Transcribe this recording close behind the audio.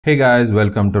Hey guys,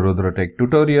 welcome to RudraTech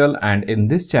tutorial, and in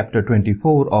this chapter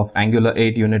 24 of Angular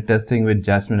 8 unit testing with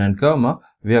Jasmine and Karma,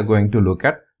 we are going to look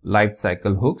at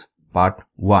lifecycle hooks part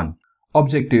 1.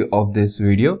 Objective of this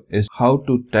video is how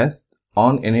to test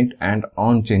OnInit and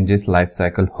OnChanges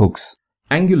lifecycle hooks.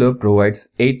 Angular provides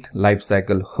 8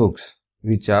 lifecycle hooks,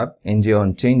 which are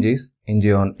ngOnChanges,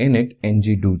 ngOnInit,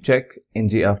 ngDoCheck,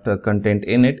 ngAfterContent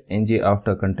init,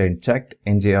 ngAfterContent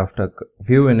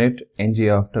ngAfterViewInit,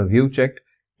 ngAfterViewChecked,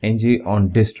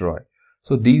 ngOnDestroy.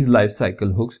 So these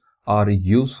lifecycle hooks are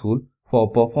useful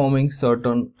for performing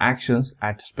certain actions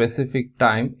at specific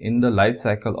time in the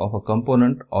lifecycle of a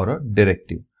component or a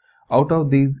directive. Out of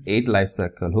these 8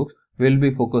 lifecycle hooks, we'll be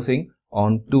focusing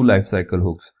on 2 lifecycle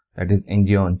hooks, that is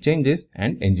ngOnChanges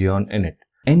and ngOnInit.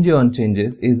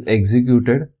 ngOnChanges is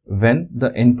executed when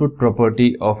the input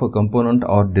property of a component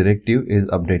or directive is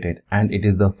updated, and it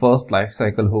is the first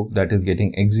lifecycle hook that is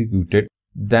getting executed.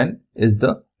 Then is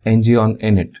the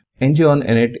ngOnInit.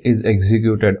 ngOnInit is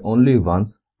executed only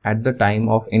once at the time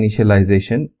of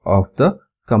initialization of the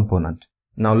component.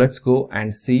 Now let's go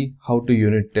and see how to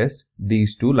unit test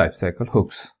these 2 lifecycle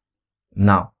hooks.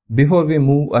 Now, before we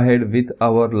move ahead with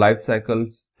our lifecycle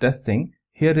testing,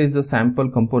 here is the sample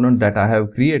component that I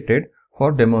have created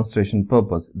for demonstration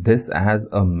purpose. This has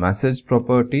a message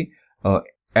property,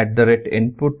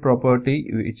 @input property,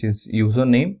 which is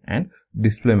username, and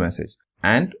display message.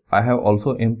 And I have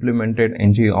also implemented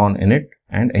ngOnInit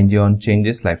and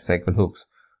ngOnChanges lifecycle hooks.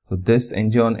 So this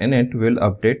ngOnInit will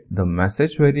update the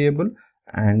message variable,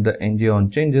 and the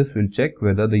ngOnChanges will check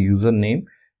whether the username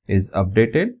is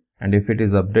updated, and if it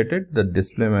is updated, the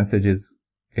display message is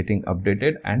getting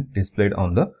updated and displayed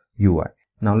on the UI.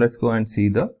 Now let's go and see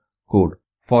the code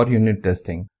for unit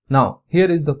testing. Now here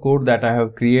is the code that I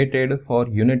have created for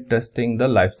unit testing the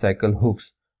lifecycle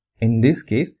hooks. In this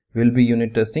case, we'll be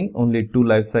unit testing only 2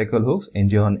 lifecycle hooks,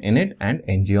 ngOnInit and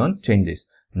ngOnChanges.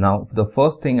 Now the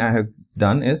first thing I have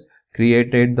done is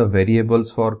created the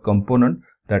variables for component,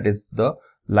 that is the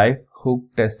life hook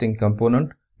testing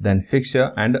component, then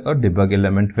fixture, and a debug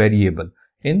element variable.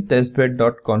 In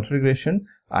testbed.configuration,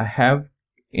 I have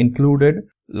included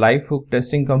life hook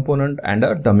testing component and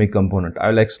a dummy component. I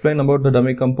will explain about the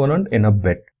dummy component in a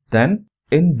bit. Then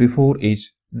in before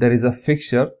each, there is a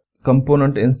fixture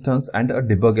component instance and a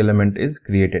debug element is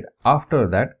created. After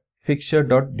that,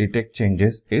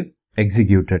 fixture.detectChanges is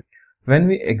executed. When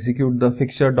we execute the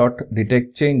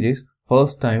fixture.detectChanges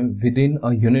first time within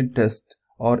a unit test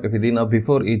or within a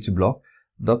before each block,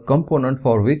 the component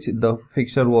for which the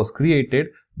fixture was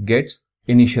created gets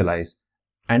initialized,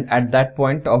 and at that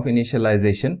point of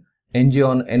initialization,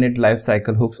 ngOnInit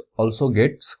lifecycle hooks also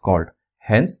gets called.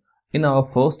 Hence, in our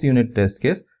first unit test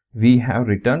case, we have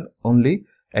returned only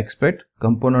expect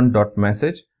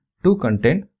component.message to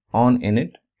content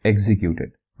OnInit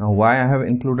executed. Now why I have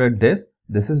included this?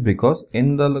 This is because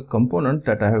in the component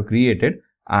that I have created,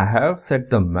 I have set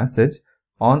the message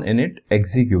OnInit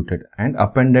executed and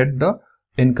appended the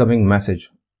incoming message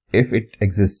if it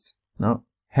exists. Now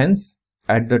hence,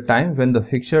 at the time when the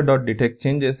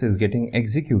fixture.detectChanges is getting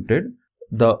executed,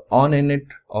 the OnInit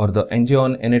or the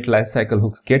ngOnInit lifecycle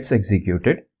hooks gets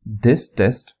executed. This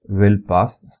test will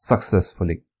pass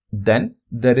successfully. Then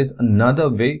there is another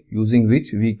way using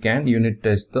which we can unit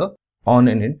test the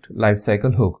OnInit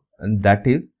lifecycle hook, and that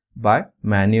is by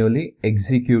manually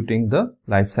executing the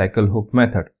lifecycle hook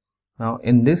method. Now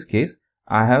in this case,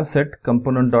 I have set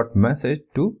component.message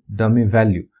to dummy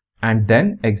value and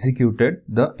then executed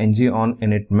the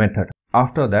ngOnInit method.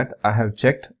 After that, I have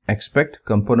checked expect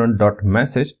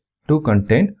component.message to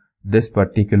contain this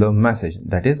particular message,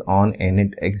 that is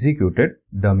OnInit executed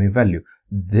dummy value.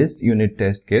 This unit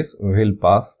test case will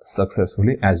pass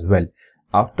successfully as well.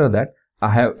 After that, I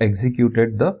have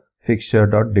executed the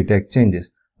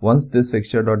fixture.detectChanges. Once this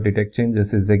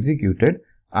fixture.detectChanges is executed,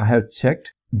 I have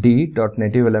checked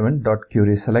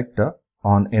d.nativeElement.querySelector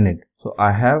OnInit. So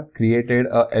I have created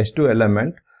a h2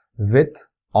 element with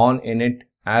OnInit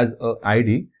as a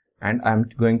ID, and I'm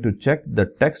going to check the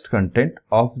text content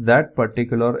of that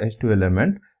particular h2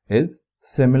 element is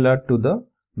similar to the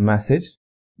message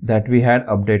that we had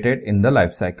updated in the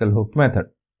lifecycle hook method.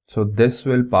 So this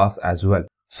will pass as well.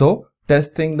 So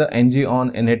testing the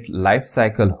ngOnInit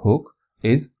lifecycle hook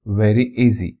is very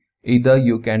easy. Either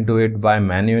you can do it by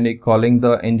manually calling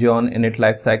the ngOnInit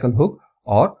lifecycle hook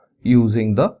or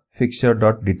using the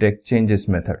fixture.detectChanges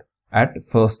method at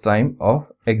first time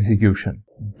of execution.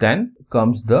 Then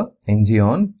comes the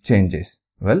ngOnChanges.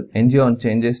 Well,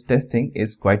 ngOnChanges testing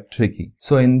is quite tricky.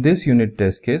 So in this unit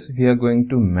test case, we are going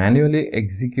to manually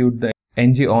execute the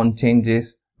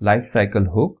ngOnChanges lifecycle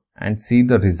hook and see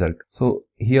the result. So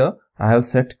here I have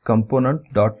set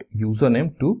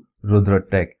component.username to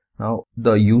RudraTech. Now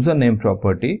the username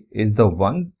property is the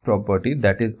one property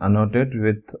that is annotated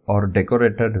with or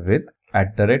decorated with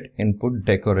 @input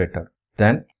decorator.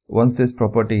 Then once this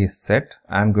property is set,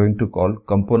 I am going to call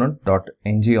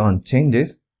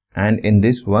component.ng_onChanges, and in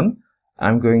this one I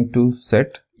am going to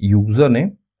set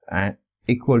username and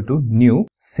equal to new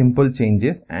simple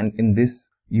changes, and in this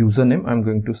username I am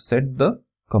going to set the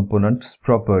components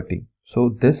property. So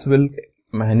this will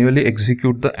manually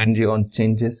execute the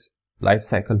ng_onChanges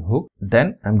lifecycle hook.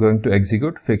 Then I'm going to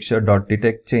execute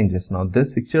fixture.detectChanges. Now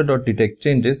this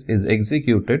fixture.detectChanges is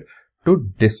executed to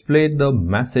display the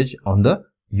message on the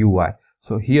UI.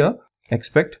 So here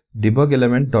expect debug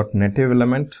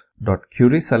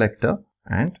element.nativeElement.querySelector,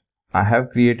 and I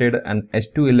have created an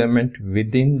h2 element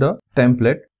within the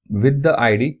template with the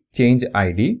ID change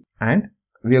ID, and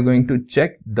we are going to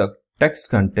check the text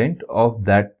content of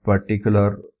that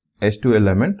particular h2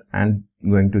 element and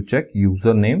going to check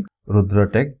username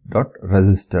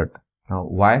rudratech.registered. Now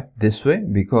why this way?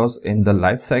 Because in the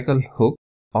lifecycle hook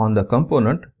on the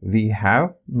component we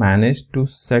have managed to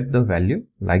set the value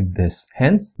like this.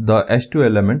 Hence the h2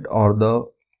 element or the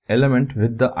element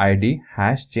with the ID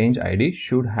 #change ID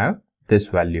should have this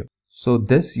value. So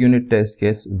this unit test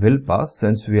case will pass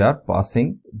since we are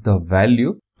passing the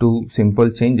value to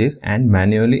simple changes and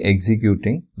manually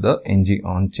executing the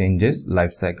ng_onChanges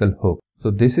lifecycle hook. So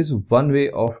this is one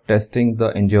way of testing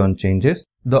the ng_onChanges.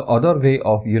 The other way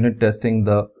of unit testing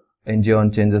the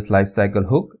ng_onChanges lifecycle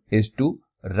hook is to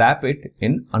wrap it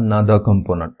in another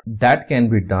component. That can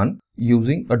be done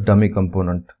using a dummy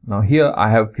component. Now here I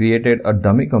have created a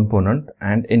dummy component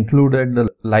and included the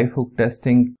live hook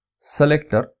testing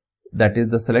selector, that is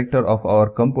the selector of our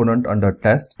component under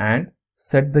test, and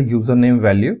set the username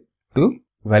value to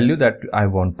value that I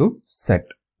want to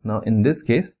set. Now in this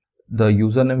case the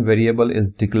username variable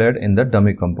is declared in the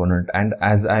dummy component, and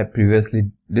as I previously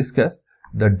discussed,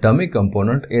 the dummy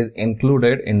component is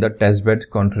included in the testbed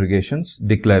configurations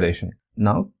declaration.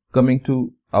 Now coming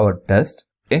to our test.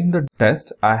 In the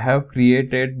test I have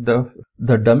created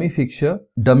the dummy fixture,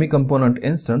 dummy component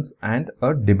instance, and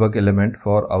a debug element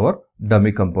for our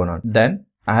dummy component. Then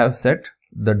I have set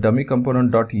the dummy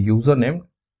component.username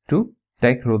to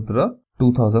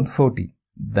techrudra2040.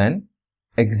 Then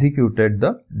executed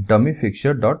the dummy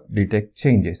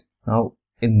fixture.detectChanges. Now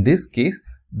in this case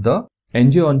the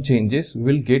ng_onChanges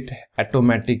will get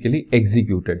automatically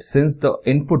executed since the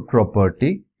input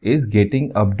property is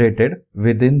getting updated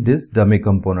within this dummy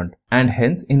component, and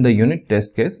hence in the unit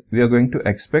test case we are going to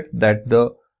expect that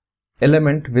the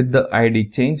element with the ID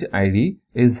change ID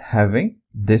is having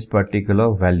this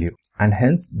particular value, and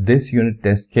hence this unit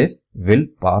test case will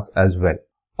pass as well.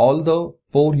 All the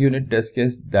 4 unit test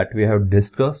cases that we have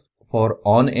discussed for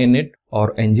OnInit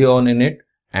or ng_onInit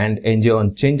and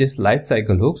ng_onChanges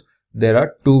lifecycle hooks, there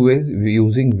are 2 ways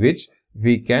using which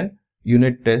we can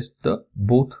unit test the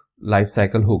both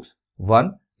lifecycle hooks.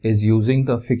 One is using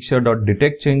the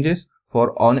fixture.detectChanges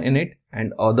for OnInit,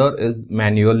 and other is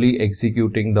manually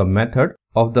executing the method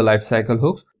of the lifecycle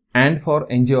hooks, and for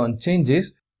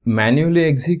ng_onChanges manually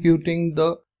executing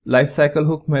the lifecycle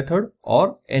hook method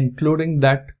or including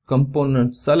that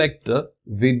component selector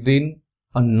within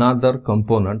another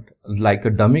component like a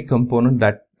dummy component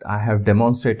that I have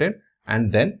demonstrated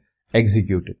and then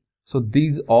execute it. So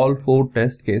these all 4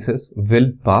 test cases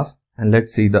will pass, and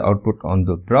let's see the output on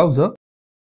the browser.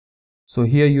 So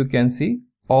here you can see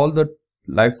all the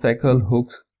lifecycle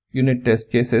hooks unit test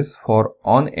cases for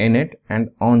OnInit and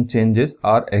OnChanges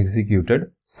are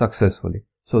executed successfully.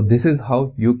 So this is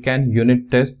how you can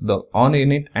unit test the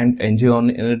OnInit and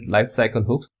ng_onInit lifecycle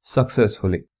hooks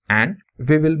successfully. And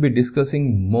we will be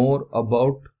discussing more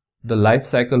about the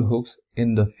lifecycle hooks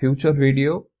in the future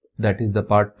video, that is the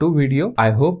part 2 video.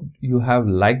 I hope you have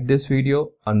liked this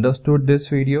video, understood this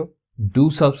video.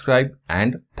 Do subscribe,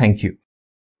 and thank you.